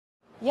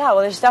Yeah,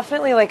 well, there's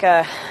definitely like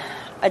a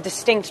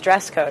distinct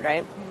dress code,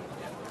 right?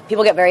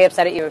 People get very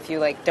upset at you if you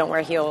like don't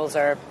wear heels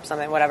or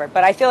something, whatever.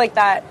 But I feel like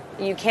that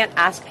you can't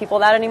ask people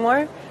that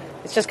anymore.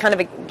 It's just kind of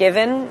a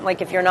given.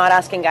 Like if you're not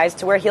asking guys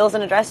to wear heels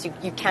in a dress,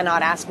 you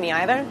cannot ask me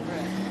either,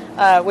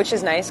 which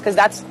is nice because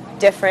that's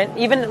different.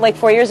 Even like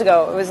 4 years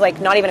ago, it was like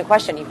not even a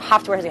question. You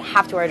have to wear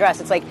a dress.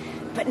 It's like,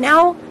 but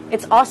now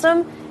it's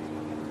awesome.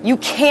 You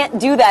can't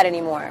do that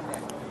anymore.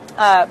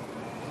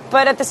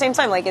 But at the same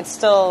time, like, it's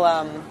still,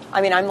 I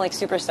mean, I'm, like,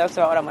 super stoked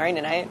about what I'm wearing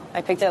tonight.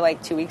 I picked it,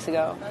 like, 2 weeks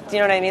ago. Do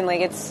you know what I mean? Like,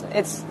 it's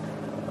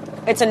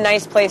a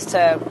nice place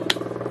to,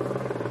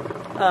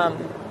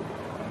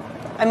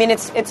 I mean,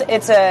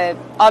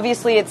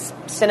 obviously it's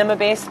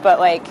cinema-based,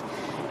 but, like,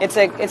 it's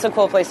a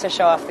cool place to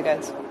show off the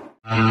goods.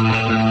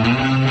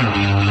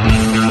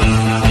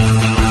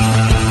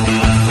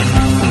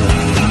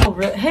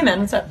 Hey, man,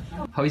 what's up?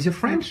 How is your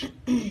French?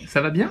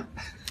 Ça va bien?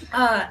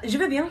 Je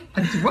vais bien.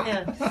 Ah, tu vois?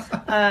 Yeah.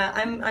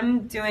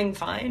 I'm doing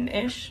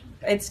fine-ish.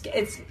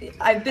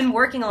 I've been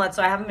working a lot,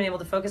 so I haven't been able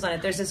to focus on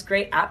it. There's this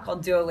great app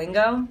called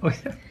Duolingo. Oh,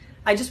 yeah.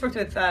 I just worked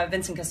with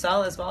Vincent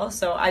Cassel as well,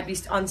 so I'd be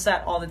on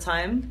set all the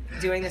time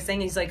doing this thing.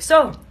 He's like,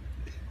 so,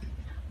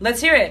 let's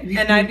hear it.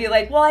 And I'd be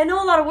like, well, I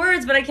know a lot of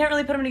words, but I can't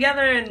really put them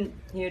together. And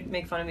he would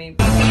make fun of me.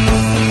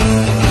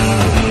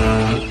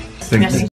 Thank you.